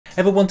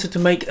Ever wanted to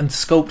make and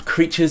sculpt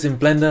creatures in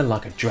Blender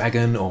like a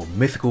dragon or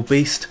mythical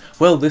beast?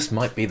 Well, this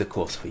might be the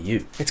course for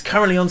you. It's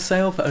currently on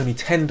sale for only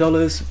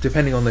 $10,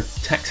 depending on the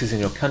taxes in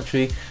your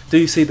country.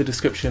 Do see the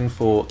description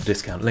for the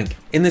discount link.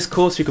 In this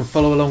course you can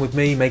follow along with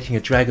me making a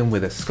dragon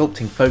with a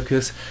sculpting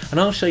focus, and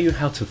I'll show you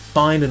how to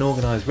find and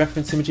organise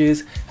reference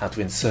images, how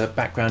to insert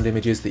background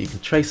images that you can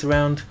trace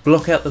around,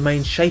 block out the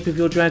main shape of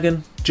your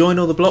dragon, join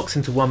all the blocks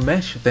into one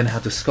mesh, then how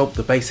to sculpt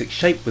the basic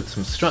shape with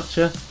some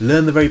structure,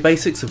 learn the very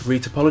basics of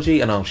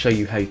retopology, and I'll show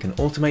you how you can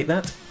automate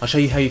that. I'll show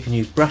you how you can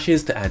use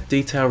brushes to add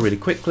detail really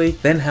quickly,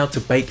 then how to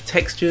bake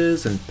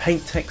textures and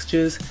paint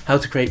textures, how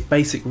to create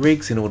basic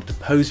rigs in order to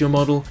pose your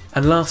model,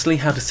 and lastly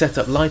how to set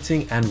up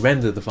lighting and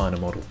render the final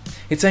model.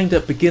 It's aimed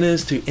at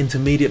beginners to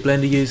intermediate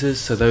Blender users,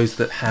 so those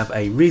that have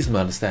a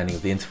reasonable understanding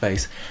of the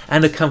interface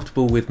and are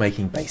comfortable with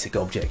making basic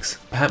objects.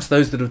 Perhaps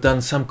those that have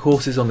done some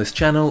courses on this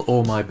channel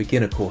or my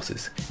beginner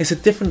courses. It's a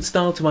different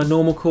style to my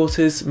normal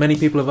courses. Many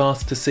people have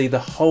asked to see the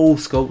whole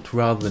sculpt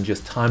rather than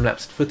just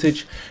time-lapsed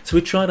footage, so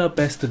we tried our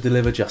best to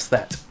deliver just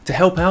that. To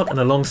help out and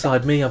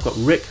alongside me I've got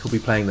Rick, who'll be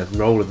playing the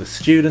role of the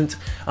student,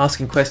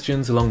 asking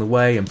questions along the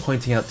way and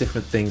pointing out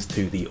different things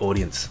to the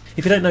audience.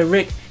 If you don't know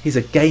Rick, he's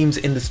a games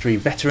industry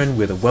veteran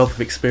with a wealth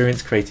of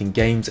experience creating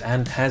games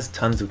and has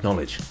tons of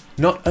knowledge.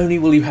 Not only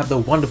will you have the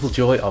wonderful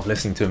joy of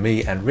listening to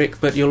me and Rick,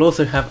 but you'll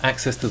also have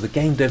access to the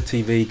Game Dev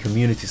TV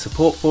community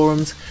support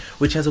forums,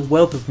 which has a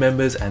wealth of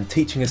members and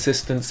teaching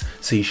assistants,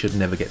 so you should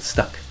never get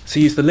stuck. So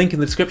use the link in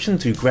the description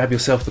to grab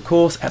yourself the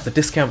course at the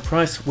discount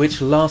price, which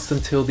lasts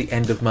until the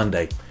end of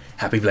Monday.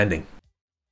 Happy blending!